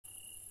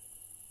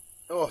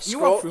Oh,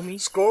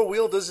 scroll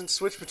wheel doesn't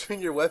switch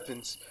between your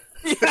weapons.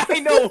 Yeah, I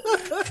know.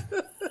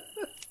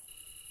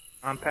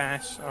 On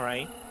pass. All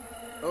right.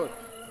 Oh,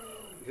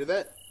 you hear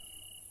that?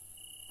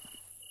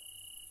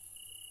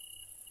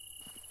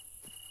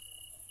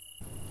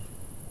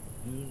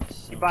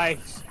 Hey, bye.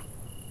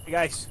 Hey,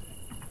 guys.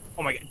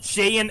 Oh my god.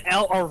 J and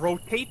L are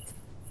rotate?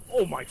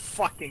 Oh my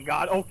fucking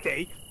god.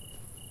 Okay.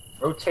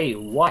 Rotate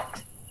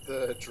what?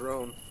 The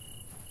drone.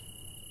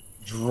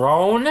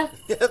 Drone?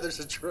 Yeah, there's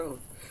a drone.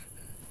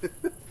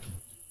 What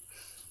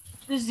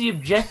is the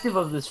objective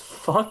of this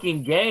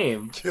fucking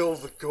game? Kill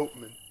the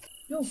Goatman.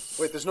 No.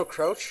 Wait, there's no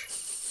crouch?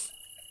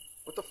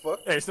 What the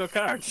fuck? There's no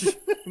crouch. You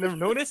never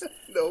noticed?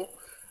 No.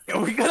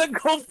 Yeah, we gotta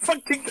go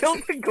fucking kill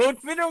the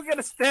Goatman or we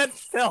gotta stand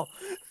still.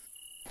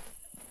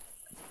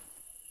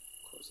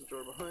 Close the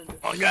door behind it.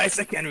 Oh, guys,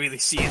 I can't really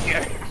see it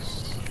here.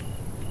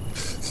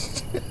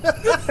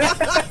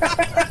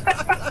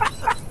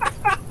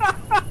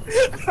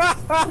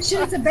 Oh shit,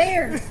 it's a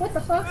bear! What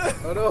the fuck?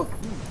 Oh no.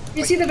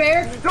 You see the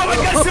bear? Oh my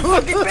god, it's a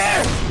fucking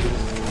bear!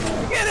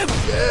 Get him!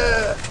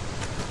 Yeah!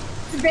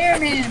 It's a bear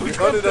man! We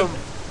hunted him!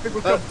 We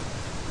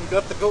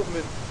got the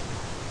Goatman.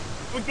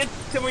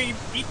 Can we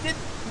eat it?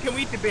 Can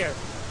we eat the bear?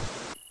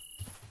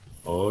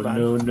 Oh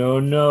no no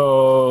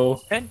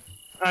no! And,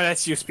 oh,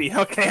 that's you, Speed.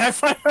 Okay, I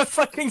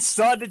fucking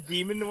saw the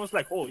demon and was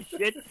like, holy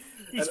shit,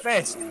 he's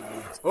fast.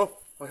 Oh,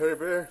 I heard a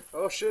bear.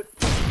 Oh shit.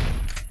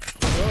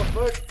 Oh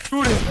fuck.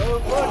 Shoot him! Oh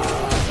fuck.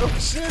 Oh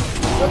shit.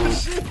 Oh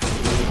shit.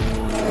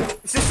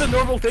 Is this a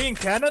normal day in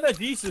Canada?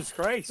 Jesus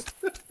Christ.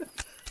 Yeah,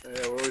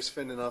 we're always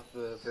fending off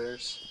the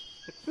bears.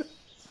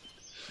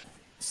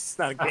 It's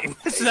not a game.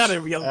 It's not a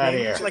real game.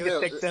 Here. It's like a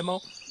tech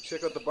demo.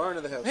 Check out the barn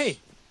of the house. Hey.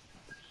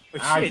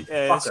 Oh shit,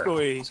 let's go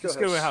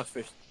to the house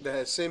first.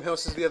 The same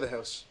house as the other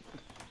house.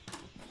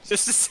 It's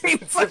just the same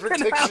Different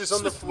fucking textures house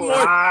on the floor.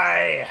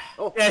 Aye.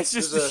 Oh, yeah, it's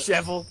just there's a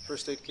shovel.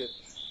 First aid kit.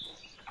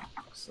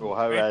 So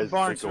how Right, is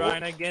Barnes, it go?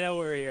 Ryan, get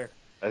over here.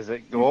 Is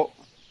it go?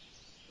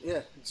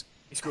 Yeah,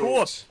 It's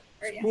cool.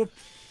 Right,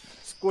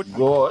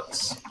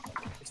 Goats.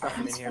 It's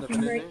nothing in here. Nothing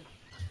in there?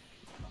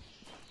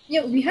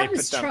 Yo, we have Hey,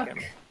 this put down truck.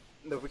 camera.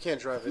 No, we can't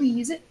drive Can we it.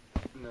 use it?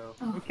 No.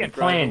 Oh. We can't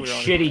Playing drive it, we're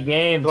on shitty it.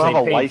 games Do I have they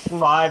a pay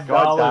license? $5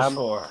 Goddamn.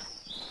 for.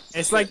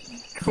 It's like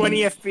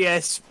 20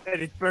 FPS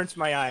and it burns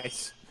my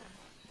eyes.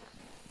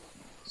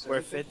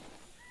 Worth it.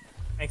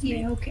 Thanks, Yeah,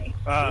 Pete. okay.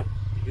 You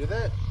hear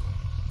that?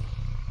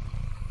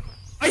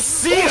 I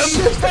see him!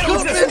 shit, I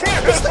don't Goatman!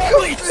 care! It's the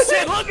Holy Goatman!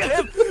 shit, look at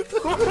him!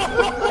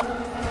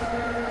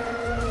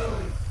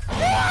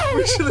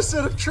 We should have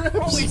set up traps.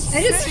 Holy I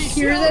just shit,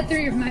 hear that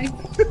through your mic.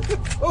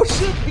 Oh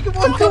shit, he can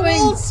walk I'm the coming.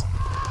 walls!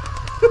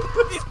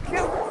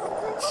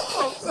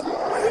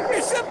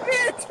 There's a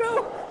bear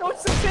too! No,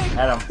 it's a thing!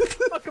 At him.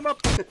 Fuck him up!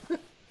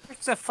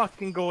 It's a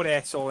fucking goat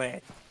asshole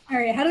ad.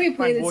 Alright, how do we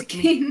play Fine, this watch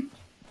me. game?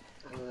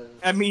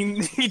 I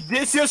mean, he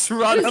did just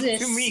run What up is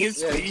to this? me and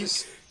Yeah, he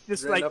squeeze.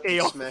 Just ran like up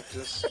and AO. smacked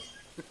us.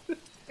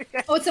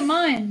 Oh, it's a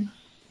mine.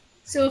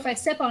 So if I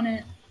step on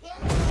it...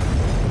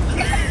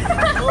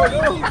 Oh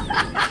no!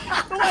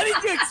 Why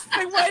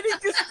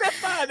did you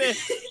step on it?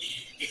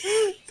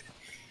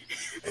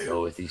 I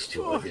know what these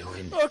two are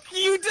doing.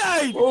 Okay, you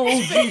died! Oh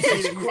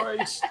Jesus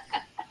Christ!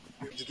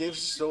 The game's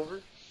just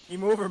over?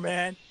 Game over,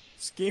 man.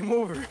 It's game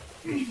over.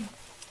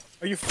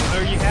 Are you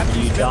happy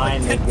You die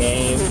in the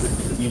game.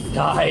 You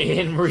die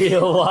in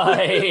real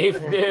life,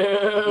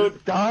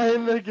 dude. Die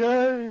in the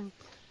game.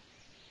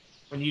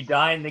 When you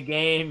die in the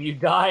game, you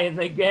die in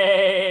the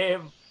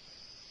game.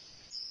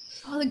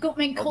 Oh, the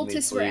Goatman Help me,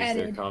 cultists were please.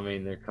 added.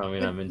 They're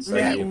coming. I'm inside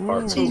Yeah. the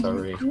apartments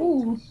already.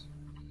 Ooh.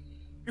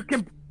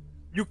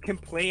 You can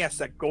play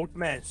as a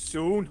Goatman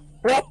soon.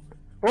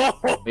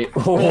 Wait,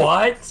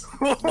 what?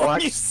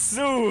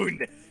 Soon.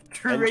 Instant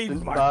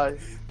Trademark. die.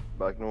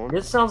 Back no one.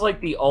 This sounds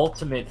like the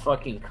ultimate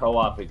fucking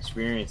co-op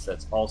experience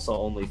that's also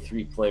only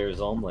 3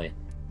 players only.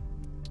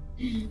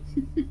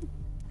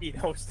 Eat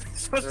host.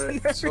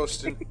 Alright, it's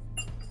hosting.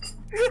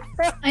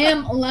 I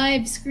am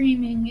live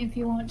screaming if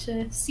you want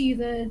to see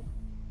the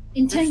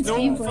intense There's no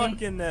gameplay.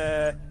 fucking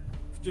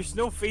there's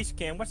no face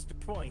cam. What's the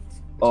point?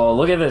 Oh,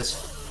 look at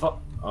this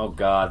oh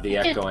god, the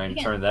Again, echoing.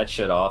 again. Turn that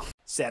shit off.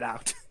 Set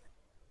out.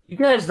 You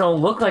guys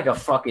don't look like a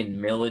fucking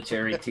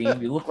military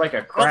team. You look like a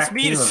Well, crack it's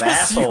me. team It's of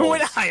just you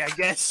and assholes. I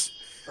guess.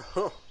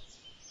 Oh.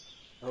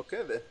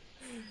 Okay then.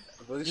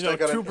 At least You know, I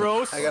got two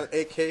bros I got an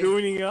AK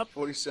Doing up,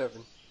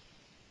 47.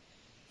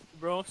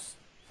 bros.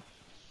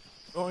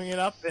 Throwing it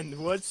up in the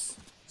woods.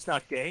 It's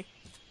not gay.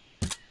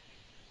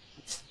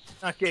 It's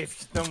not gay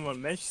if someone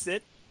mentions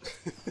it.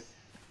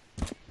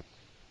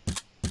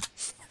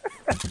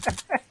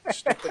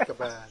 Stupid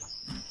kebab.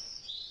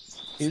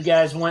 You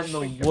guys went in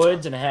the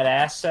woods and had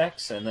ass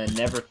sex and then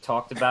never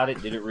talked about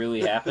it. Did it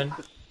really happen?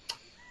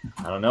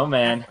 I don't know,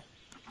 man.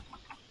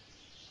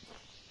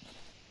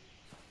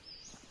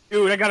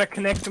 Dude, I gotta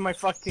connect to my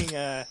fucking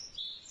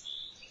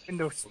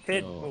Windows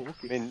 10. No. Oh, I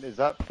okay. mean, is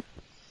that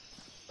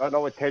not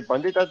what Ted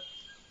Bundy did?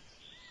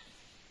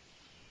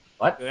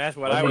 What? Dude, that's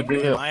what What I did would he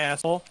do, do? my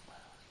asshole.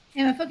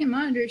 Yeah, my fucking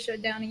monitor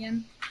shut down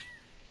again.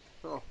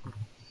 Oh.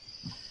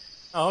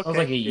 Oh, okay. Sounds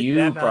like a Get you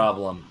that now.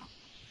 problem.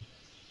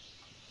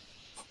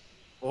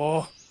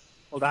 Oh,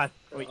 hold on.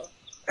 Wait.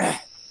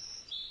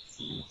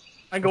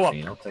 I go up.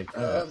 I'll take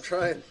that. I'm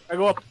trying. I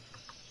go up.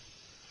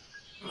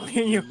 And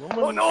you.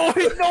 Oh no!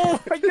 No!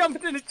 I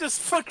jumped and it just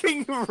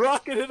fucking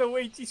rocketed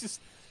away. Jesus,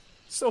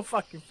 so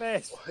fucking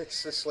fast. Why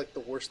is this like the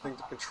worst thing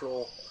to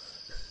control?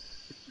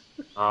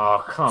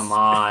 Oh, come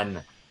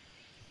on.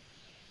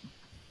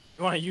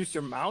 You want to use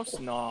your mouse?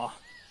 No.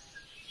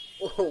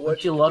 Oh,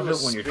 Don't you love it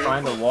when you're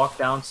trying to walk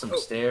down some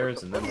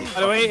stairs and then they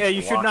By the way,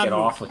 you should block not it move.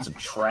 off with some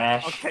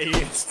trash? Okay,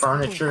 it's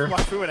Furniture.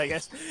 Walk through it, I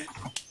guess.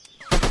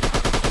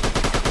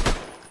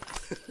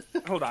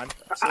 Hold on. I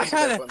That's what that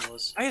gotta. button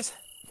was. I just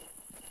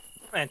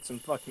plant some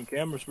fucking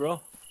cameras,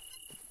 bro.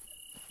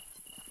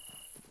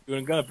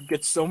 You're gonna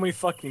get so many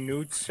fucking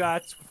nude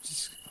shots, which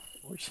is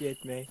oh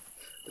shit, man.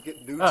 Look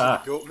at nudes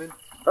of the Goatman.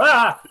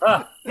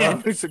 Yeah,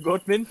 nudes of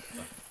Goatman.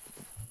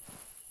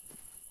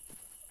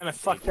 And I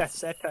fuck that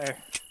satire.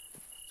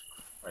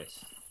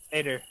 Christ.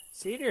 Cedar.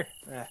 Cedar?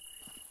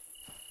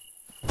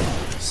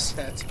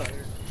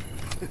 Satire.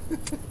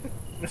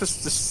 This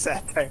is just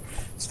satire.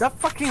 Stop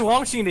fucking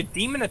launching the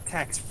demon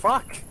attacks,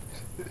 fuck!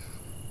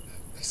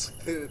 It's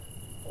like the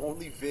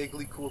only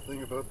vaguely cool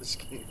thing about this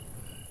game.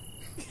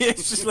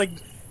 It's just like,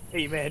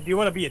 hey man, do you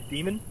want to be a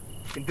demon?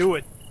 You can do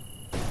it.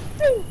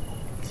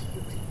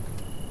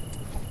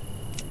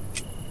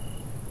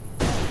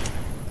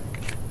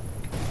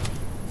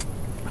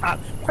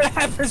 What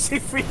happens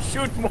if we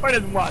shoot more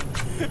than one?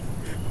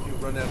 You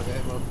run out of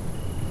ammo.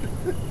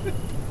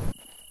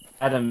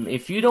 Adam,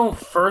 if you don't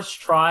first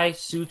try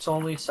Suits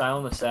Only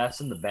Silent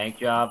Assassin, the bank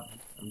job,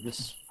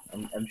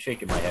 I'm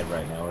shaking my head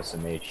right now,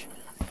 SMH.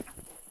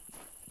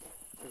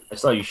 I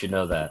thought you should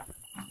know that.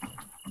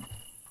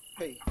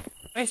 Hey,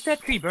 Why is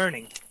that tree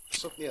burning?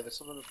 yeah, there's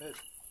something on the bed.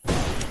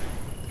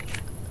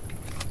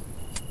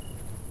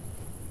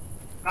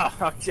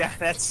 Oh, yeah,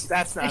 that's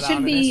not I should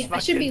on. be It's I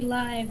should be fucking-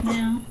 live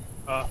now.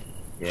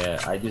 Yeah,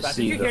 I just Did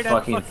see you the hear that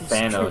fucking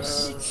Thanos.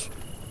 screech?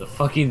 The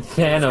fucking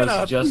Thanos,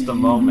 up. just a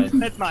moment.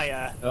 That's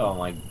my, Oh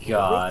my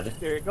god.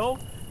 There you go.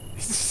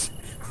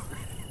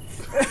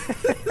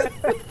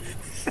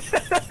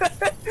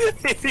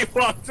 If he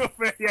walks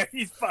over here,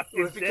 he's fucking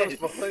What if he dead.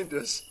 comes behind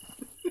us?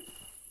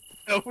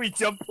 So we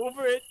jump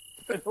over it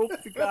and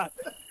hope to God.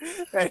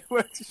 Hey,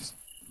 we're just...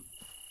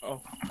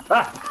 Oh.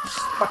 Ah!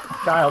 Fucking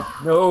child.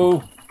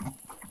 No!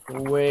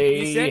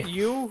 Away. Is that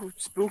you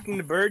spooking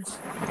the birds?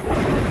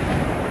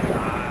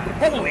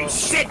 Holy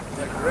shit!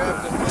 I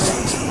grabbed the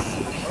thing.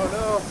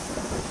 Oh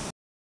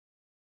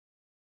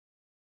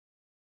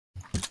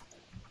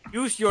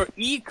Use your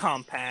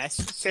e-compass.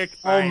 Search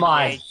Oh by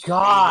my range,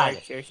 God.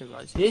 location.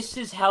 This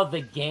is how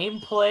the game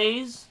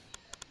plays?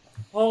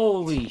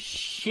 Holy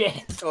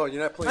shit. no! Oh,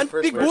 you're not playing And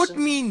first the person?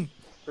 Goatman!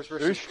 First Who's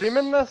person?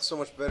 streaming this? So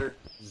much better.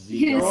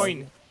 Yes.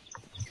 Join.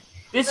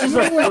 This is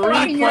a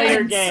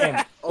three-player game.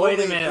 Wait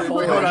a Only minute, three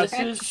hold on.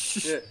 players. This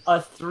is Yeah.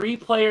 a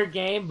three-player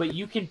game, but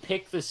you can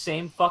pick the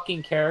same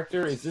fucking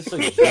character? Is this a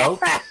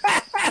joke?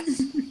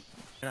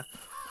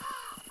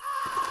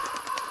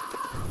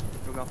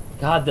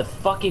 God, the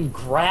fucking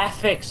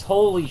graphics.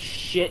 Holy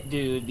shit,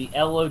 dude. The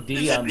LOD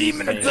on these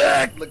things.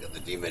 Look at the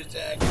demon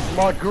attack.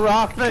 My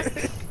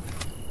graphics!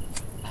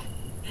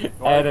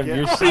 Adam,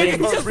 you're seeing...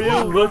 just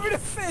real. Look,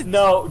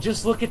 no,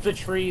 just look at the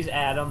trees,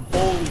 Adam.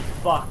 Holy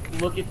fuck.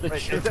 Look at the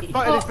Wait, trees. is it Oh,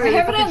 I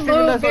have it on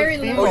low, very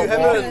low. Oh, you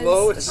have it on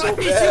low? It's so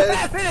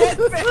bad.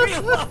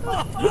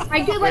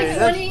 I get like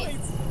 20.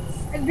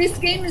 This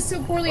game is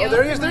so poorly Oh,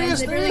 there he is, there he optimized.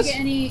 is, I there he barely is. get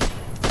any.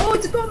 Oh,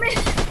 it's a Goatman!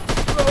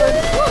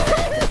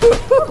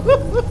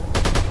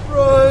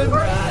 Run!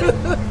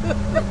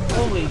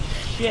 Holy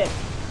shit.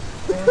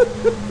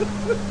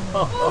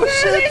 Oh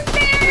shit!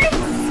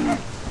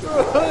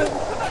 Run!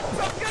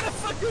 I'm gonna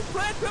fucking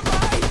plant the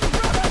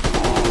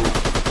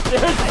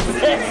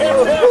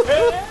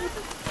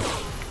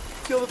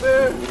Kill the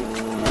bear!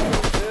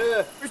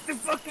 Yeah! Where's the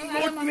fucking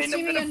Adam, I'm Goatman? I'm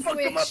streaming gonna on fuck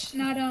him up. Twitch,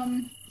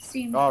 not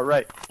Steam.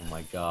 Alright. Oh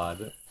my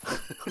god.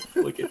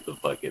 Look at the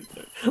fucking...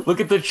 Look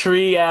at the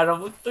tree,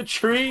 Adam. Look at the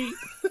tree.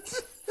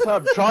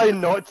 I'm trying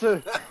not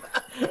to.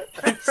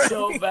 It's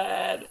so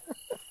bad.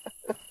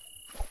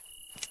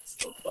 It's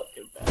so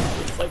fucking bad.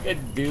 It's like a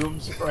doom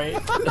spray.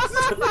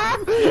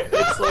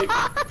 It's like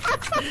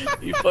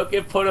you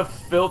fucking put a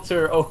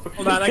filter over.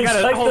 Hold on, I it's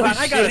gotta- like hold the on,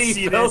 I gotta shitty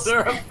see this. filter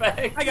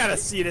effect. I gotta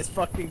see this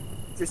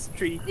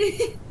tree.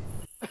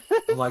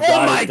 Oh my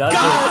god! Oh my it does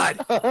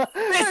god!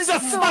 It's a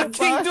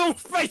fucking doom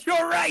spray,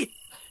 you're right!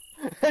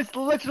 It's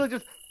literally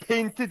just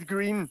painted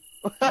green.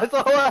 That's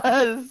all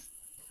it is.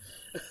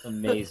 It.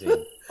 Amazing.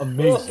 Oh,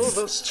 Amazing.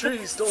 those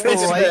trees! Don't The look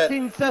at that!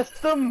 lighting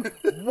system?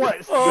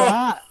 What's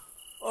that?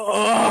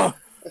 Oh,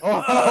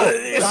 Oh,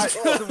 that's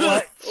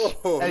what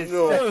Oh, is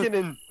no!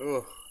 sickening.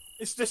 Oh.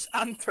 is this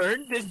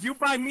unturned? Did you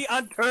buy me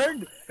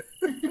unturned?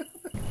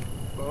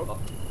 Oh.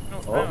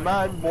 Oh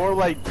man, more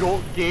like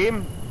goat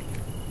game.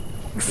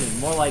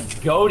 More like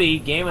Goaty,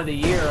 game of the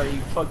year. Are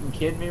you fucking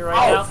kidding me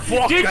right Oh, now?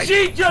 fuck, Did I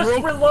she just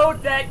broke-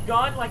 reload that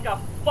gun like a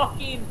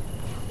fucking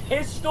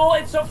pistol?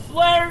 It's a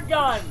flare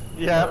gun.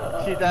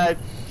 Yeah, she did.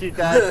 She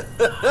did.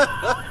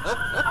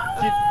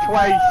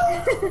 Twice.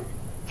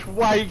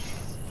 Twice.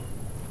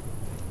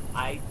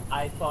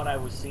 I thought I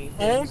was seeing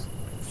Oh, things.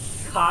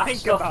 Cocks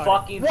think the about it.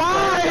 fucking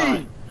Why? flare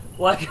gun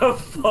like a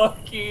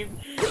fucking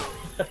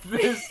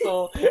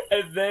pistol,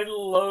 and then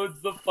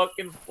loads the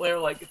fucking flare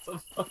like it's a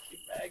fucking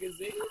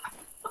magazine.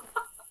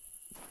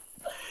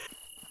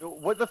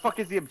 What the fuck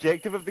is the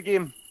objective of the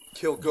game?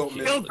 Kill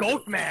Goatman. Kill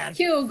Goatman.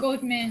 Kill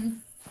Goatman.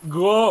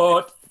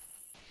 Good.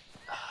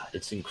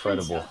 It's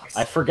incredible.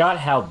 I forgot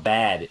how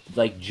bad,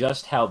 like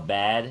just how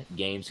bad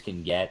games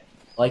can get.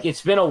 Like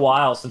it's been a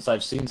while since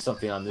I've seen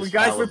something on this. We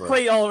guys, we're caliber.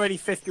 playing already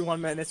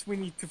 51 minutes. We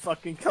need to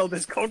fucking kill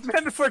this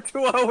Goatman for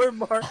 2-hour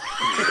mark.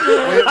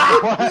 Wait,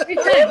 what?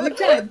 Good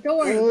time. Don't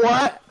worry.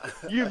 What?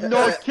 You've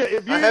not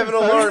killed. I have an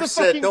alarm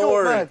set, don't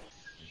worry.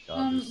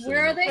 God, this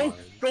Where are thing they? is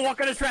fine. Don't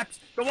walk on the traps.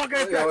 Don't walk on the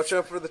Yeah, traps. watch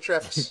out for the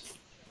traps.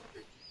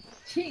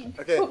 Gee.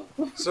 Okay,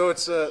 so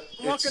it's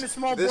Walk in a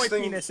small this boy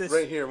thing penises.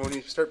 right here. When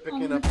you start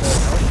picking Oh. up that,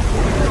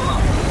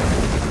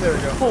 there we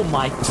go. Oh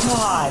my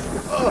god!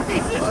 Oh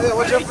yeah,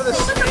 watch out for this.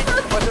 Watch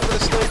out for the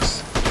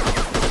snakes.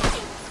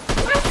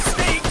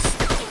 Snakes.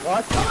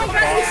 What? Oh my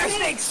Yeah, god,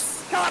 snakes!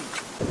 snakes. Come.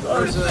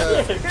 There's an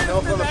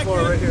elf on the floor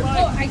right here.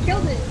 Oh, I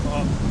killed it.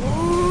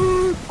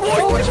 Oh,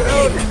 Watch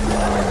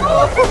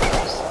out!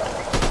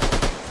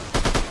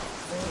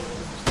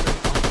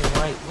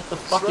 Right, what the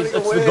fuck running is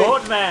this? away. The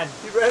Goatman!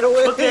 He ran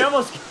away. Look, they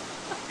almost.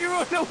 you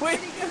run away.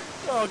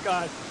 Oh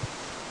god.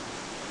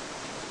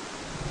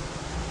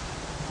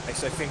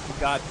 Actually,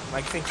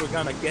 I think we're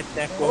gonna get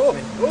that Oh,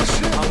 Goatman. oh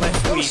shit!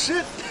 Unless Oh we-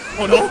 shit!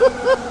 Oh no!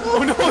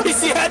 Oh no!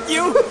 Is he at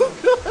you?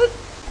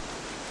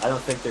 I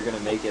don't think they're gonna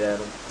make it,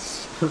 Adam.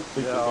 I don't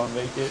think they're No. gonna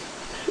make it.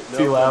 No,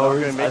 2 they're not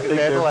hours. gonna make I it think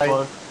they're deadline.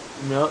 fucked.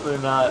 No, they're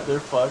not. They're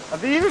fucked.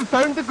 Have they even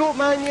found the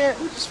Goatman yet?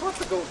 We just want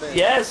the Goatman.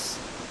 Yes!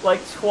 Like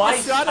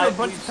twice. shot him a I've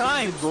bunch of seen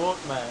times. the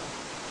Goatman.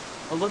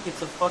 Oh look,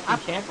 it's a fucking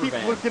camper Keep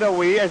van. looking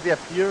away as he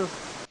appears.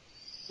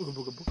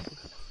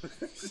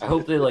 I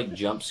hope they like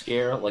jump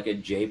scare, like a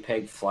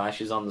JPEG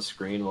flashes on the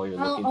screen while you're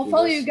looking I'll through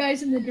follow this. you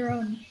guys in the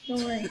drone.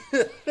 Don't worry.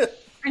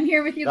 I'm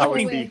here with you the That whole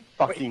would way. be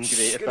fucking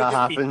great if gonna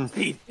that get happens.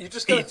 Speed, You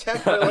just got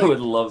attacked by I would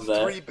like love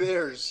that. 3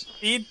 bears.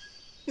 speed,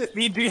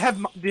 speed. Do you have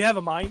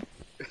a mind?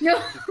 No.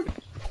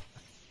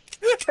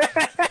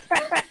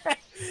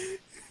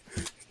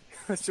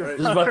 That's Alright. This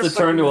is about to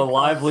turn to a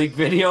live leak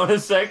video in a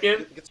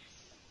second.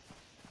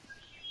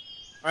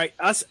 Alright,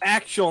 us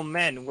actual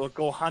men will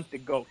go hunt the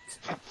goat.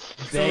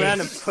 Some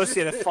random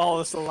pussy that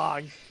follow us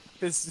along.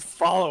 Just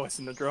follow us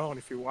in the drone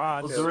if you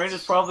want. Well,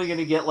 Serena's probably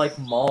gonna get like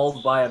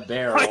mauled by a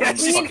bear. Oh, yeah, on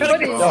the she's fucking gonna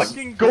get drone. No,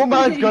 fucking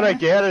Goatman's gonna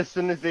get as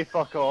soon as they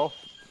fuck off.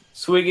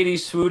 Swiggity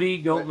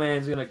swooty,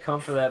 Goatman's gonna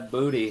come for that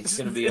booty. It's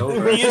gonna be over.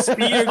 Me and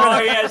Speed are Oh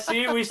gonna yeah,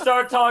 see, we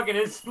start talking,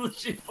 it's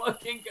she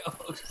fucking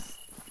goes.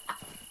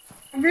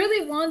 I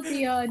really want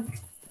the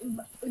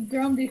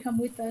drone to come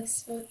with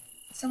us, but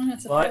someone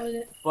has to What? pilot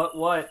it. But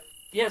what?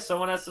 Yeah,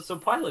 someone has to. So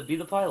pilot, be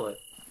the pilot.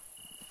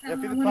 Yeah,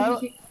 be the I'm gonna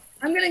pilot. get-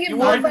 I'm gonna get You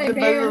mauled weren't by in a the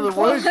middle bear. of the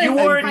woods. You And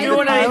weren't pilot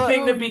doing the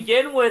anything to drone.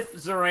 begin with,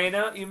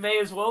 Zarena. You may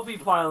as well be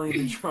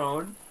piloting the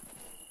drone.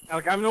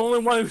 Like, I'm the only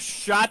one who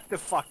shot the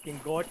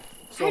fucking goat.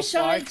 So I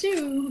shot far. it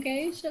too.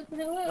 Okay, shut the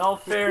hell up. In all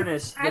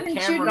fairness, I the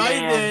haven't shooten No, you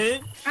cameraman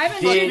didn't. I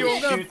haven't did shooten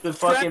it. shoot the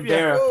fucking Trap ya.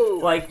 bear. Whoa.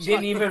 Like,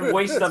 didn't even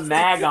waste a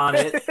mag on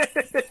it.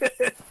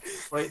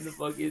 Right in the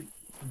fucking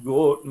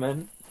goat,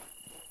 man.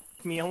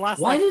 Me and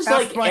lost Why like does half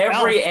like my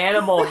every health.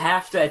 animal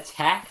have to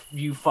attack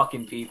you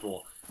fucking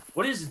people?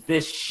 What is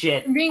this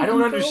shit? I'm being I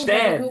don't controlled by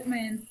the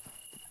understand.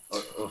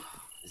 Goatman.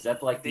 Is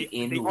that like the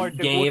They are the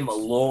in-game goats.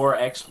 lore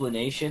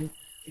explanation?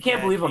 I can't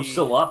Yeah, believe I'm the-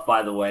 still up,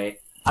 by the way.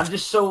 I'm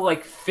just so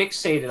like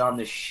fixated on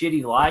this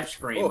shitty live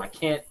stream. Oh. I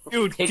can't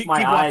Dude, take keep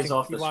my eyes watching,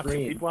 off keep the watching,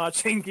 screen. Keep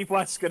watching, keep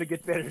watching. It's gonna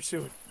get better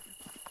soon.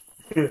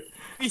 Please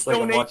It's like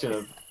I'm donate. watching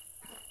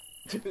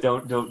a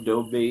don't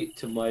donate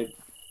to my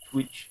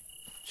Twitch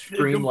Please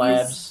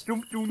Streamlabs.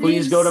 donate.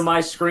 Please go to my Hey,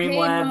 on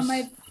Streamlabs.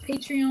 my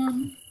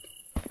Patreon.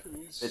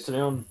 It's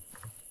them.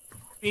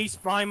 Please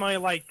buy my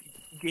like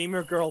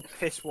gamer girl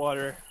piss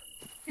water.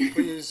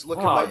 Please look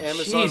Oh, at my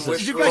Amazon Jesus Did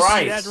wish you list. guys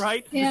Christ. see that,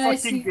 right? Yeah, the I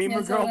fucking see- gamer yeah,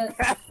 I saw girl that.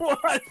 bath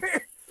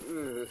water.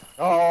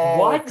 Oh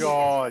What?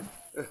 god.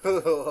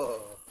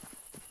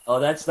 Oh,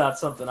 that's not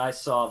something I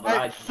saw, but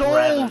I'd It's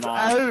rather sold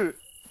not.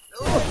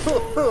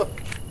 out.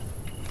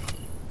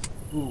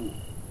 Ooh.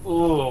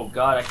 Oh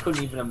god, I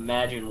couldn't even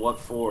imagine what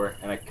for,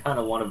 and I kind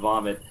of want to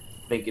vomit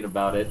thinking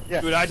about it.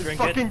 Yeah, Dude, I just drink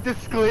it. fucking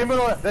disclaimer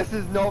on it. This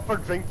is not for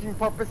drinking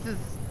purposes.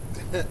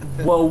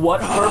 Well,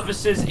 what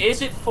purposes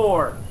is it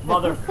for,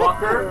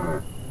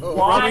 motherfucker? Oh,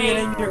 Rubbing it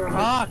Why? in your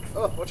cock.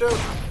 oh, watch out!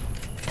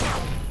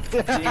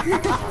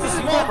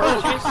 Small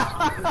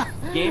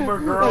purchase, gamer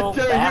girl,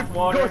 Jerry, you bath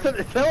water. got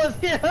something to tell us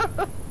here?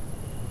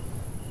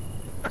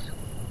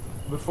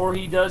 Before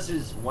he does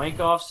his wank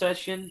off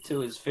session to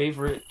his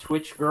favorite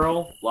Twitch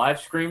girl, live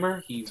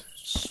screamer, he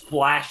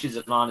splashes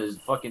it on his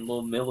fucking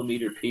little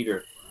millimeter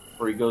Peter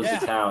before he goes Yeah.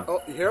 to town.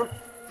 Oh, you hear him?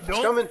 It's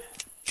Nope. coming.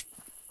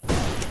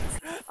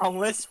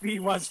 Unless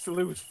Speed wants to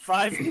lose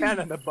 5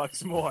 Canada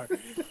bucks more,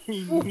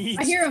 he needs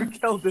I hear to him.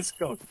 kill this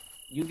goat.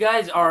 You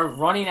guys are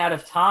running out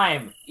of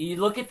time. You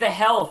look at the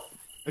health.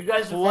 You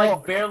guys have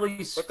like barely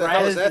What the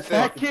hell is that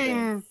scratched the thing?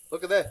 fucking thing.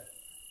 Look at that.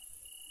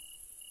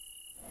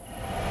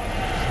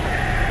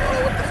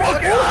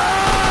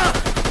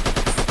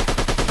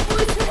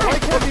 I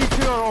like how these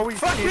two are always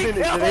Fucking saving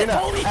in hell, Serena.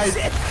 holy As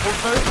shit.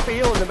 without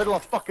fail in the middle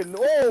of fucking.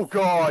 Oh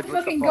god! What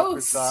Fucking the fuck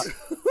ghosts. was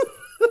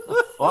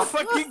that? What?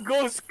 Fucking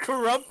ghost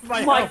corrupt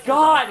my Oh my health.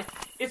 god!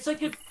 It's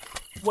like a.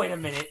 Wait a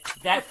minute.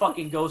 That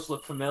fucking ghost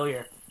looked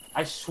familiar.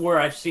 I swear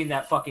I've seen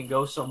that fucking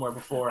ghost somewhere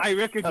before. I I've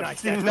recognize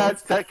seen that.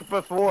 that tick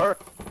before.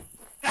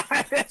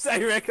 Yes,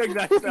 I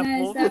recognize that.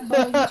 Recognize Bolt.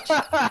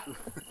 that bulge.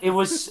 It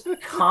was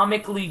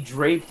comically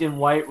draped in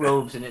white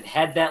robes, and it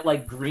had that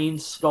like green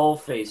skull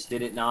face,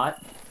 did it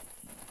not?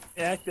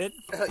 Yeah, it did.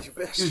 You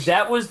bastard. Dude,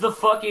 that was the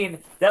fucking.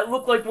 That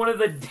looked like one of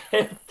the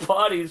dead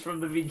bodies from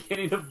the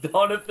beginning of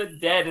Dawn of the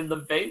Dead in the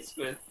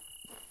basement.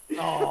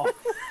 Oh.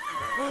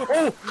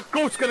 Oh,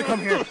 ghost gonna come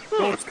here.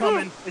 Ghost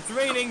coming. It's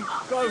raining.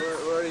 Ghost.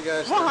 Where are you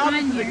guys? What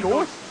happened to the Here.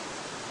 ghost?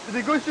 Did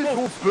the ghost just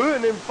go boo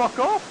and then fuck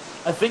off?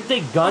 I think they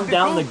gunned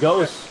down the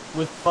ghost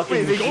with fucking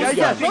Wait, the machine guy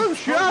guns. got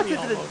shoot at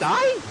it, did it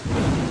die?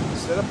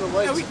 Set up the Yeah,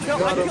 lights. we You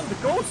killed, I got 'em. killed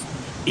the ghost.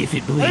 If it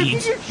How did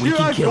bleeds, you we shoot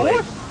can a kill it.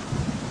 ghost?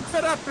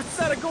 Set up. It's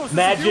not a ghost. It's a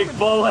Magic human.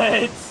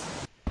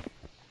 bullets!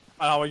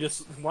 Oh, we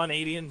just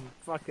 180 and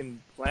fucking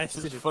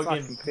blasted Just his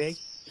fucking- fucking pig.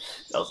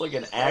 That was like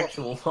an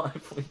actual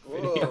live leak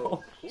video.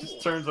 Whoa.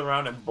 Just turns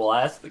around and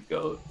blasts the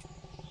ghost.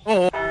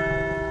 Oh,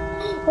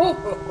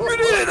 Oh, we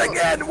did it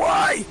again.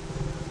 Why?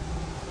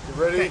 You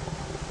ready?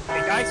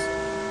 Hey guys.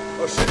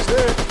 Oh shit, he's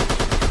there.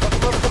 Fuck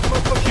him up, fuck him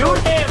up, fuck him Shoot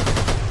up. him!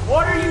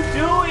 What are you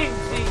doing,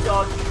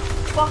 T-Dog? You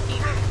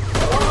fucking.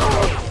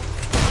 Why?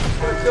 He's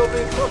gonna kill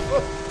me.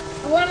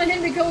 I wanted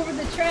him to go over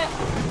the trap.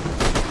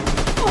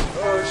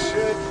 Oh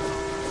shit.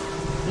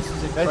 This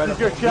is This incredible. is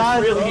your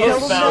chance. This really Kill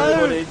is him found now.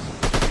 footage.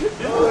 This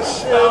Oh, is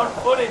shit. found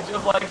footage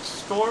of like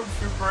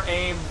stormtrooper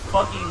aim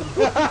fucking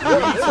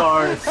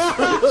retards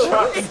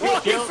trying to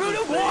Walking kill through this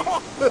the thing.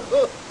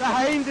 wall.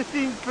 Behind the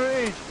scenes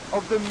footage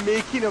of the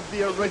making of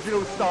the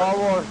original Star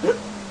Wars.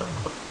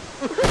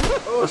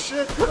 Oh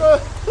shit.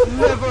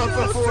 Never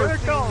before seen.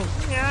 Circle.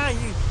 Yeah,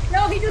 you.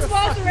 No, he just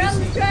walked around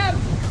the trap.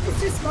 He's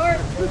too smart.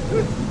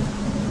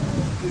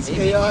 This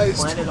Maybe if AI you is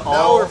planted too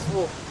all-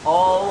 powerful.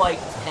 All like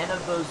 10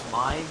 of those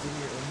mines in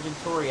your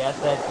inventory at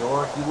that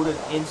door, he would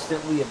have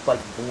instantly have like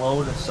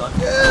blown asunder.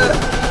 Yeah.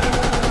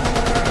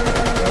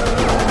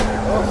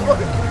 Oh fuck.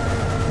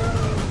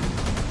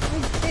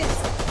 He's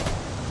pissed.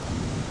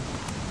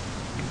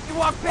 You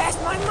walked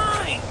past my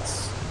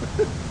mines.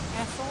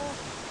 Asshole.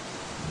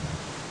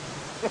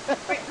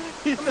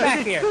 He's Come back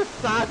here. so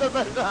sad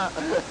about that.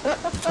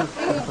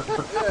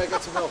 Yeah, I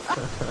got some help.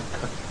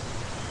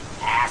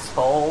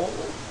 Asshole.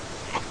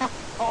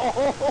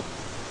 Oh.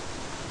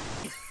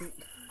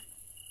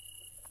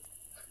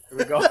 Here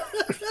we go.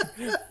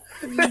 Yeah.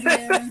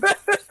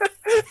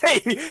 Hey,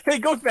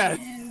 Goatman.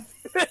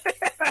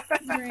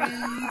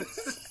 Rain.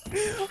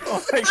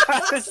 Oh my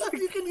god.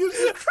 You can use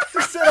it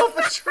to set off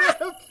a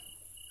trap.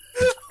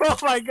 Oh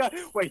my god.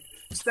 Wait,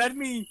 does that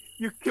mean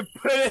you can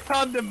put it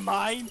on the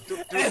mine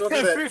Don't and do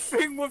that.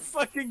 everything will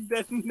fucking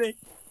detonate?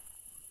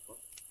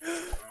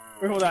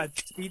 Wait, hold on.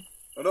 Speed.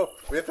 Oh no,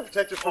 we have to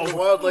protect it from the Oh.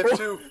 wildlife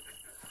too.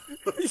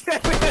 Yeah,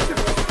 we have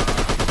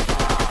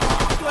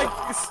to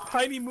like this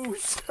tiny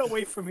moose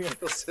away from here.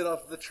 He'll set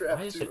off the trap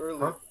Why is too it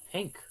early.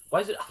 pink? Why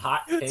is it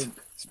hot pink?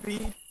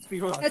 Speed,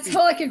 hold on. That's speed.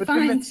 all I can Put the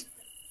med- find.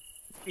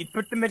 Speed,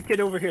 put the medkit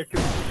over here too.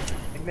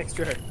 Like next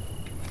to her.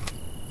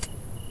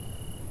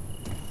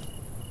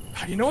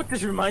 You know what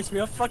this reminds me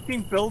of?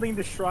 Fucking building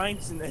the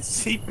shrines in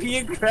SCP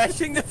and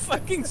crashing the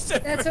fucking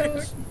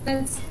server.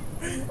 That's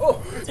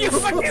Oh, You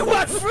fucking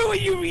walked through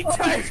it, you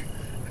retard!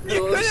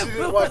 You at least could've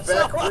you blew didn't walk us all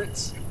up.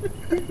 backwards.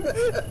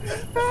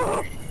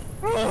 Oh,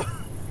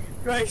 oh,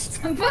 Christ.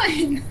 I'm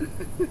fine.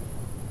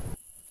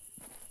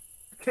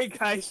 Okay,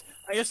 guys,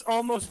 I just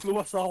almost blew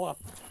us all up.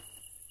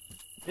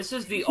 This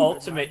is the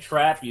ultimate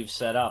trap you've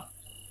set up.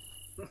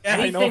 Yeah, I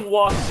Anything know.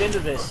 walks into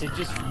this, it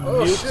just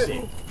Oh, nukes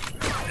shit.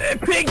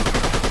 it. Pig!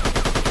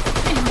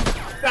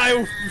 Die,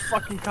 you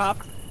fucking cop.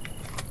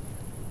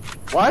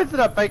 Why is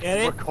there a big Get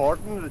it?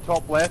 recording at the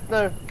top left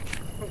now?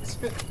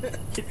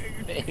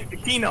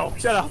 Kino,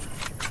 shut up.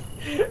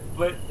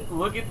 But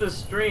look at the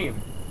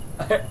stream.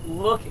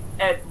 Look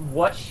at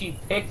what she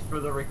picked for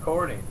the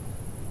recording.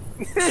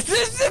 This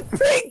is a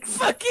pig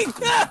fucking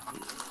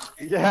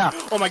Yeah.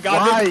 Oh my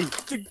god, Why?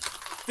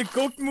 the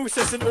goat moose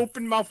has an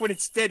open mouth when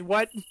it's dead,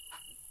 what?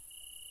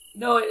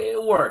 No,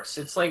 it works.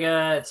 It's like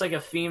a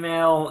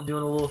female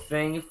doing a little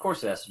thing. Of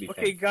course, it has to be.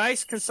 Okay,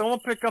 guys, can someone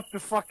pick up the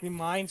fucking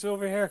mines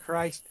over here?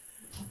 Christ.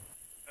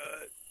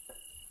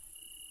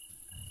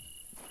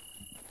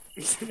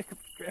 He's gonna come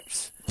to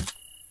grips.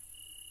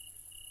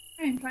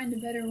 Try and find a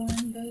better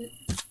one,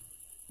 but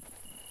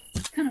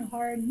it's kind of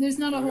hard. There's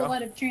not a There we whole go.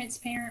 lot of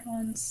transparent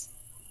ones.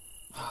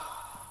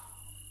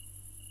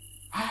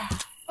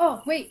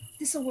 Oh, wait,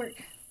 this'll work.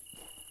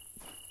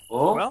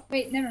 Oh, Well,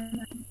 Wait, never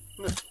mind.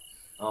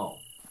 oh.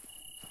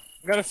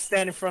 I'm gonna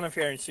stand in front of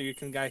here so you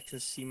guys can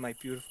see my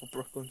beautiful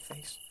Brooklyn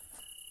face.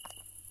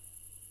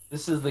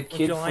 This is the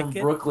kid you from like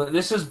it? Brooklyn.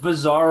 This is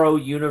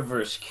Bizarro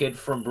Universe kid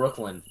from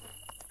Brooklyn.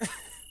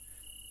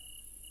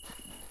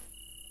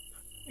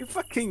 You're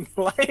fucking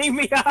lighting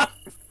me up.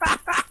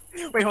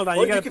 Wait, hold on.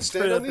 Oh, You gotta you can put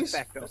stand it a on bit these?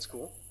 back, though. That's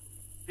cool.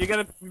 You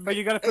gotta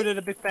put it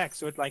a bit back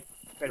so it like.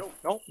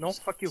 No,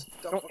 fuck you.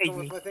 Don't aid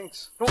with me. my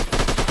things.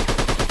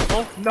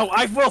 No,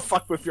 I will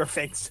fuck with your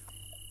things.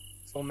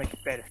 So we'll make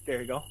it better.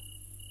 There you go.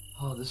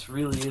 Oh, this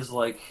really is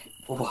like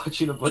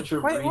watching a bunch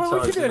of Why would you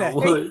retards do in that? the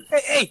woods.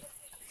 Hey!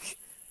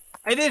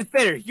 I did it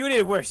better. You did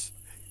it worse.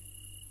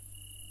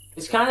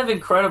 It's kind of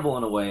incredible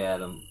in a way,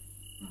 Adam.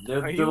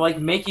 They're you- like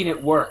making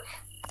it work.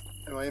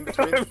 Am I in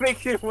between?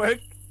 Make it work.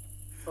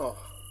 Oh.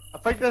 I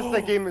think this is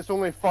a game that's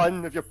only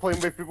fun if you're playing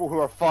with people who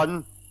are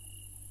fun.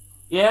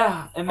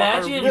 Yeah,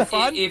 imagine you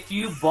fun? if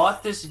you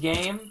bought this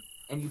game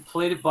and you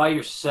played it by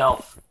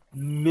yourself.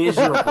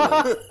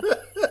 Miserable.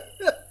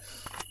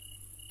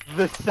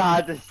 The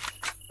saddest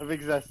of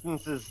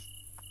existences.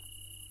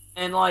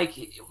 And like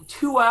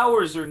 2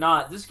 hours or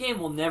not, this game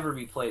will never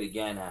be played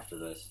again after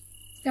this.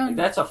 Like, Done.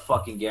 that's a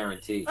fucking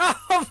guarantee.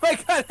 Oh my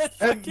god, that's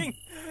fucking.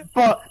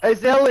 But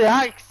it's early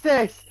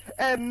access.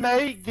 It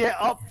might get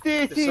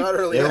updated. It's not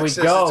early There we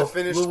access, go. It's a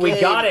finished We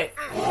game. got it.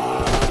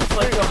 It's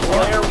like a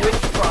Blair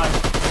Witch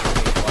Project.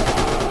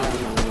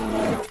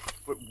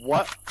 Wait,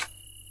 what?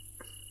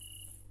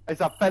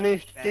 It's a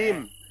finished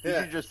game. Did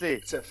Yeah. you just say?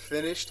 It's a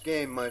finished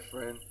game, my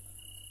friend.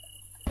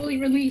 Fully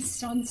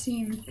released on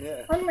Steam.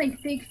 Yeah.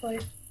 Unlike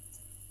Bigfoot.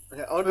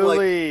 Yeah,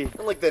 Fully.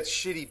 unlike that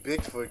shitty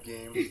Bigfoot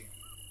game.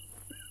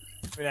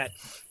 Look at that.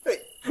 Hey,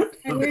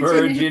 I The wear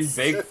Virgin tennis.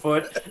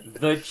 Bigfoot,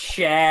 the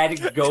Chad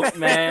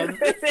Goatman,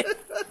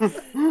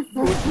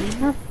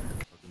 fucking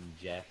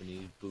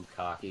Japanese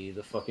bukkake,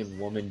 the fucking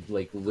woman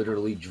like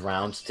literally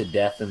drowns to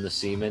death in the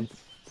semen.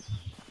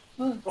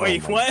 Oh,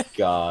 Wait, Oh my what?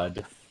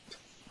 God.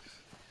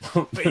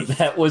 Wait.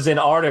 That was an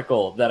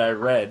article that I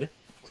read.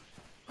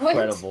 what?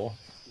 Incredible.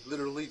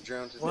 literally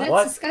drowned his What? That's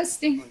What?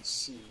 disgusting. on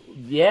sea.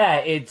 Yeah,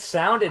 it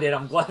sounded it.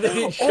 I'm glad they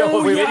didn't show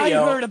Oh a yeah,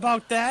 video. I heard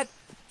about that.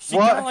 She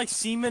What? got like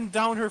semen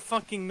down her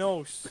fucking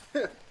nose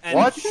and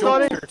What? choked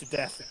Sorry? her to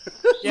death.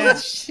 Yeah,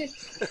 Shit.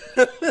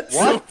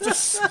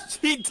 What?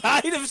 she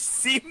died of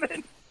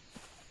semen.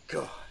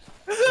 God.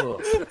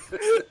 Ugh.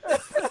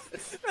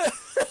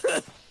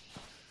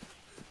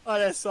 Oh,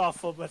 that's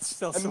awful, but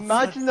still so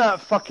Imagine that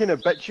fucking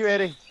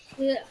obituary.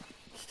 Ugh.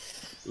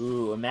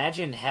 Ooh,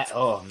 imagine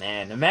oh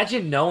man,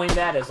 imagine knowing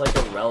that as like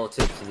a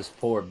relative to this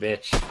poor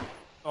bitch.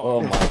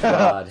 Oh my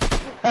God.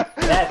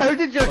 How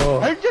did your Oh.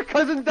 How did your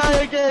cousin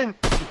die again?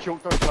 She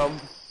choked on cum.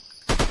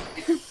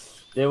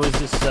 There was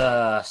this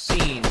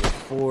scene with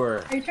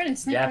four Are you trying to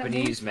snipe that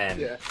Japanese men.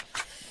 Yeah.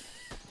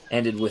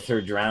 Ended with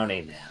her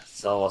drowning.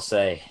 That's all I'll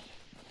say.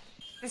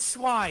 This is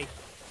why.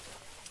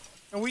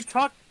 And we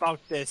talked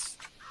about this.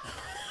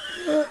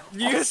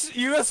 You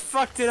just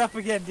fucked it up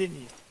again, didn't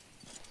you?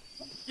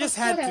 You just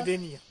had Fucked to, what up?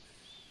 didn't you?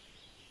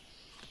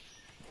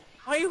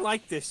 Why you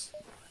like this?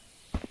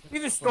 You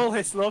even stole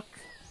his look,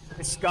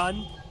 his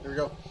gun. Here we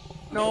go.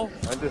 No,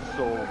 And his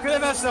soul. could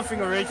have had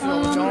something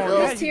original. No,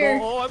 go. yeah, you Here.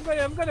 go. Oh,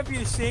 I'm gonna be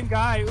the same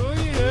guy. Oh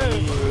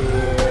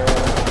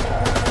yeah.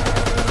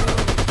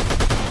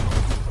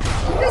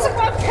 He doesn't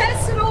walk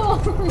past at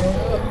all!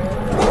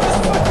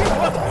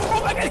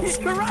 Oh my god, he's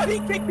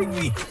karate kicking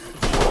me!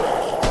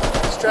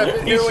 Strap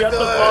in He here with shut the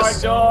bar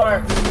us.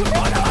 door.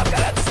 Oh no, I'm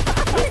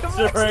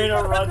gonna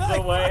Serena runs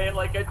away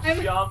like a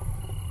I'm- jump.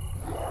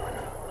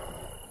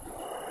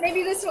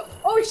 Maybe this one.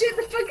 Oh shit,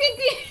 the fucking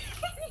game!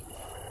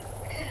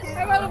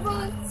 I'm out of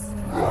bullets.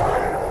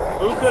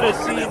 Who could have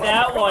seen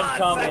that one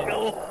coming?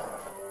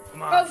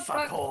 Come on, Oh,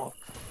 fuck. fuckhole.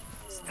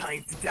 It's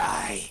time to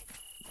die.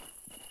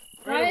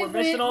 Serena, we're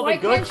missing all Why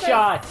the good can't I-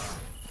 shots.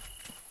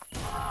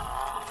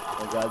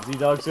 Oh God,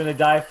 Z-Dog's gonna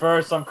die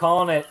first. I'm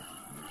calling it.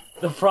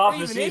 The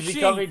prophecy Even is if she-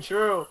 becoming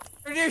true.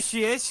 There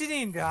she is. She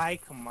didn't die.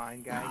 Come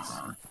on, guys.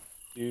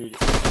 Dude,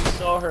 if you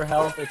saw her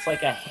health, it's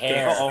like a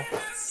hair. Uh-oh.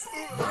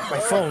 My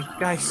phone,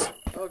 guys.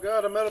 Oh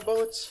God, I'm out of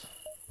bullets.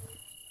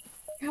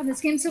 God,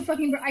 this game's so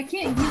fucking. I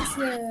can't use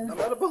the. I'm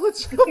out of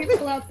bullets. I Help can't me.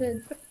 pull out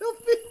the.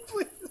 Help me,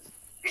 please.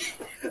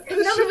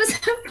 None of us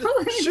have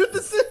bullets. Shoot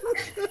the thing.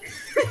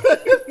 I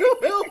have no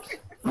help.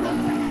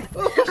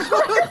 Oh,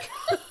 fuck.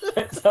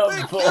 It's a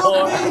They killed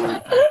boar.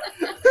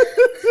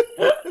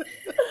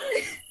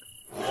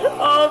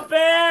 Oh,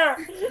 bear!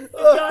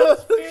 Oh,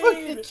 got they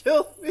fucking speed.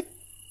 killed me.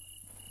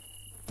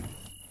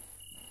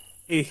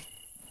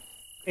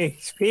 Hey,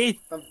 Speed.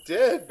 I'm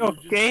dead.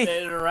 Okay.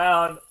 Standing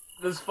around.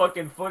 This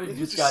fucking footage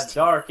just got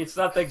dark. It's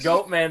not the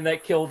Goatman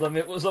that killed him.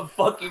 It was a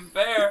fucking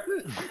bear.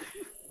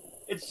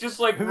 It's just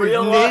like It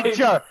real was life.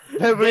 nature.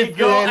 That was They the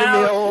go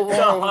enemy all out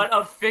to along. hunt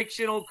a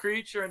fictional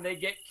creature and they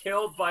get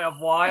killed by a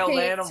wild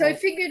Okay, animal. so I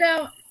figured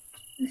out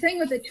the thing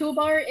with the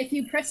toolbar. If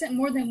you press it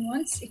more than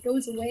once, it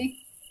goes away.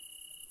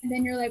 And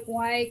then you're like,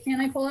 why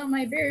can't I pull out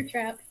my bear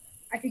trap?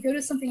 I could go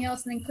to something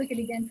else and then click it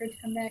again for it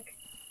to come back.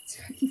 It's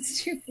fucking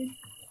stupid.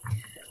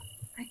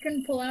 I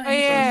couldn't pull out Oh,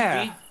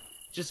 anything. yeah.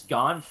 Just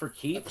gone for I'm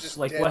keeps. just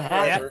Like dead what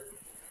happened? forever.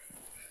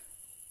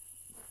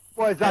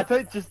 What is that?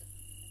 It just.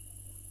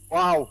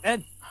 Wow.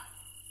 Ed.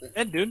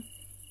 Yeah, dude.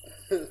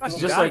 It's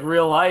just like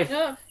real life.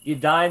 Yeah. You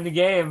die in the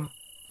game.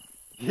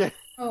 Yeah.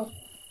 Oh.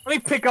 Let me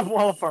pick up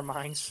all of our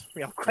mines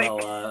real quick.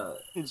 Well,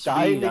 You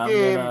die in Speed, the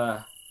game.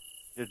 Gonna,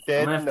 You're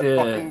dead in the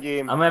fucking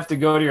game. I'm gonna have to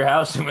go to your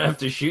house. I'm gonna have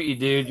to shoot you,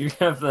 dude. You're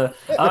gonna have to.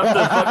 I'm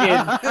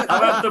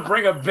gonna have to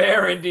bring a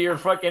bear into your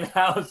fucking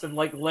house and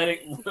like let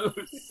it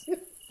loose.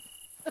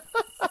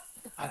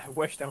 I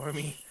wish that were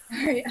me.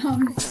 Alright,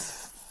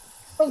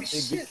 Oh Hey,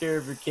 shit. be care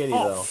of your kitty,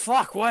 Oh though.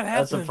 fuck! What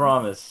happened? That's a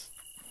promise.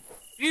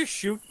 Did you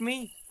shoot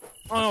me?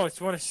 Oh no,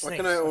 it's one of Why snakes.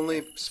 can I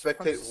only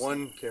spectate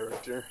one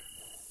character?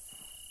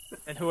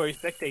 And who are you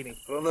spectating?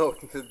 I don't know.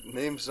 The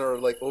names are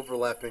like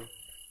overlapping. It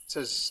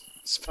says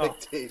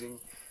spectating.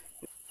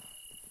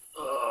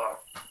 Ugh.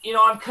 You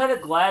know, I'm kind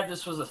of glad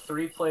this was a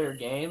 3-player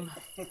game.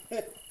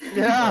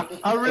 Yeah,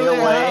 I really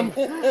In a way. am.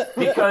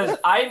 Because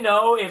I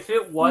know if it You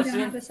don't have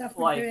wasn't to suffer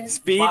like through it.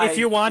 Speed, by if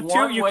you want to,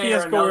 one you way can or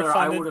just go another,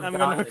 I refund it. would've I'm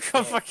gotten gonna this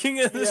game. fucking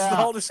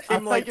install this I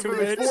game like think 2 if it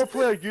was minutes.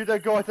 4-player, you'd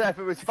have got it. If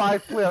it was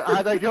 5-player,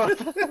 I'd have got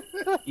it.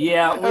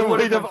 Yeah, we And would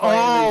we'd have have been playing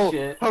all this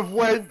shit. have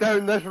went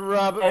down this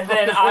rabbit And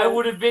then fucking I hole.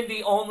 would have been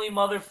the only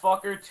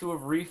motherfucker to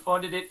have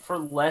refunded it for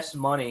less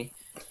money.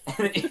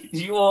 And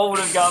you all would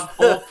have got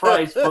full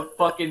price but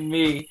fucking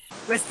me.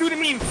 Let's do the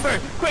meme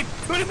first. Quick,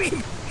 do the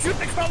meme. Shoot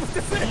the crowd with the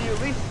Can fish. you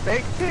at least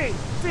spectate?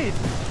 Speed.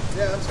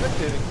 Yeah, I'm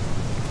spectating.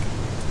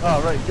 Oh,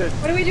 right, good.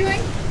 What are we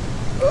doing?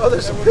 Oh,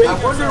 there's a pig. I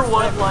wonder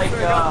what like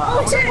I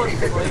wonder shit. what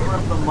flavor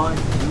of the month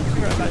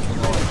YouTubers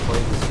will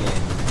play this game.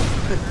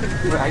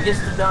 But I guess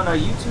they're down now.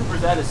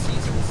 YouTubers out of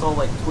season. It's all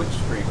like Twitch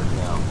streamers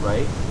now,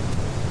 right?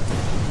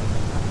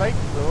 I think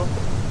so.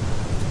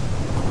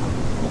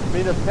 I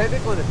mean, they're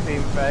technically the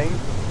same thing.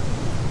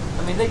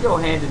 I mean, they go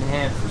hand in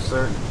hand for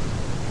certain.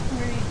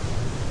 Alright.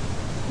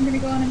 I'm gonna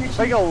go on a I mission.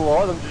 think a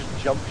lot of them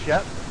just jump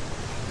ship.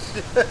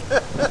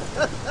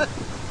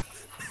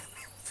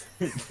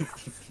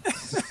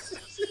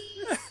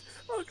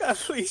 Oh god,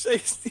 please say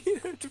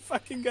Steve to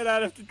fucking get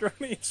out of the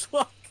drowning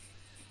swamp.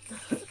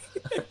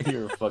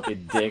 You're a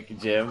fucking dick,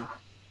 Jim.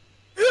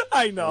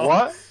 I know.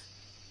 What?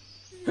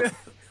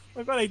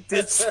 Look what I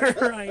did,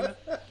 sir. I know.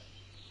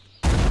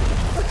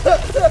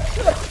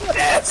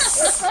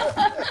 Yes!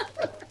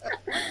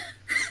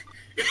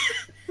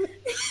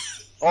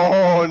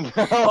 Oh no!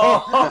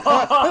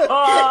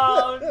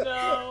 Oh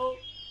no!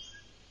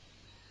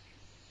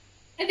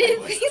 I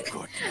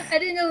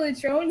didn't know the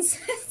drone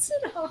sets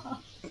it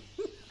off.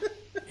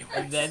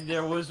 And then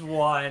there was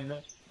one.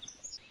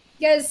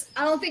 Guys,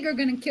 I don't think we're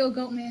gonna kill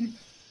Goatman.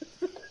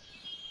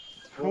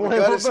 Well, we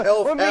got his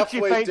health what makes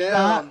you halfway think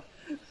down.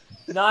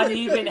 Not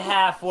even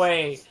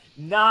halfway.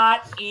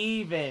 Not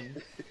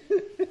even.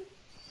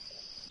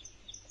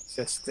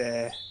 Just,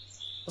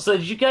 So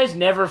did you guys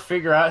never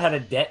figure out how to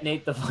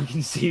detonate the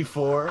fucking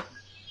C4?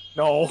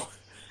 no.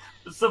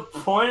 What's the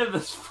point of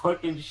this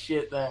fucking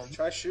shit then?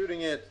 Try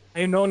shooting it.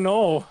 I don't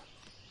know.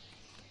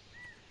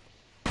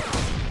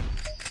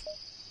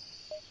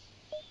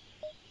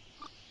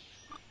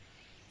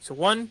 So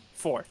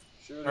 1/4.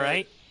 Shoot All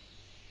right.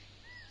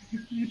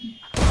 it.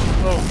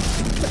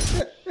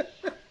 Oh.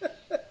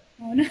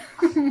 Oh no.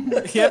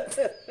 Yep.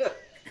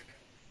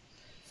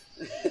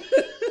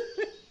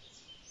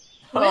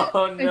 What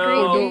Oh a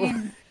no! great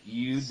game.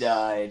 You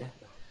died.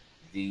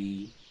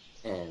 The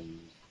end.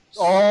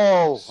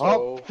 Oh,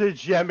 So- up to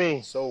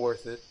Jimmy. So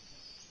worth it.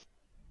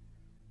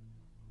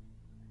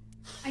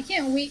 I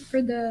can't wait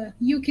for the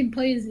you can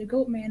play as the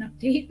Goatman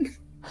update.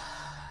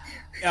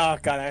 Oh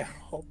god, I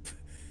hope.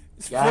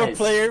 It's Guys.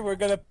 4-player. We're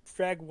gonna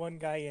drag one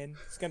guy in.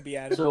 It's gonna be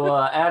Adam. So,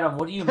 Adam,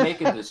 what do you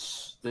make of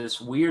this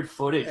weird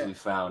footage we What do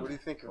found? you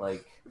think of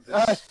Like,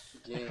 this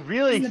game?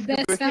 Really? It's the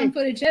best spooky. found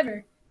footage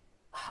ever.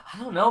 I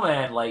don't know,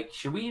 man. Like,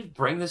 should we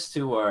bring this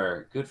to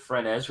our good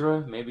friend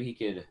Ezra? Maybe he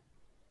could,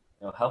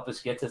 help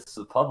us get this to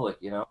the public.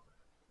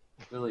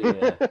 Really.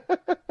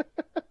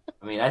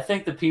 I mean, I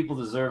think the people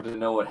deserve to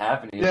know what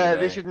happened here. Yeah,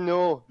 today. they should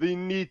know. They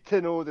need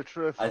to know the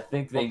truth. I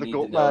think they of the need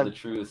to know Goatman. the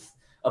truth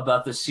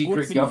about the secret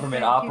What's the-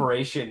 government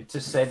operation to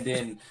send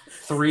in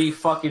 3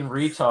 fucking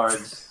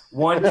retards.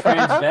 One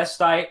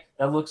transvestite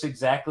that looks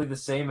exactly the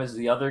same as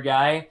the other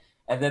guy,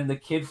 and then the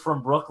kid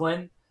from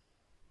Brooklyn,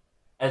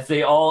 as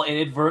they all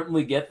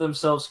inadvertently get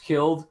themselves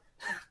killed.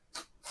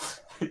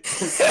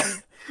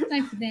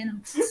 Time for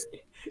Venom.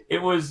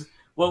 It was,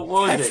 what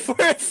was it?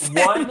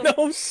 One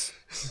Thanos.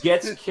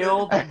 gets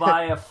killed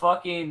by a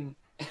fucking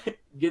By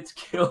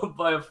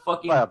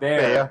a bear.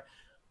 bear.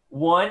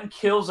 One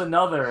kills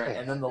another,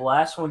 and then the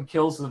last one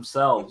kills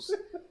themselves.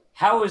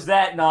 How is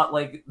that not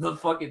like the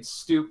fucking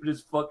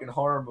stupidest fucking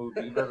horror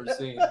movie you've ever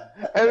seen?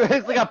 And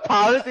it's like a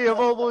parody of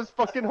all those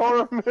fucking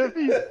horror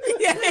movies.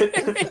 Yeah.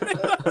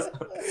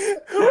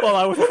 Well,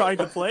 I was trying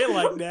to play it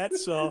like that,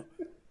 so.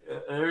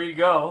 There you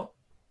go.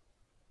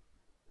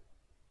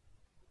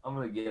 I'm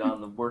gonna get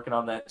on working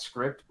on that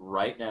script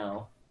right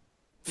now.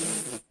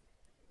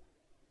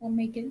 I'll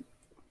make it.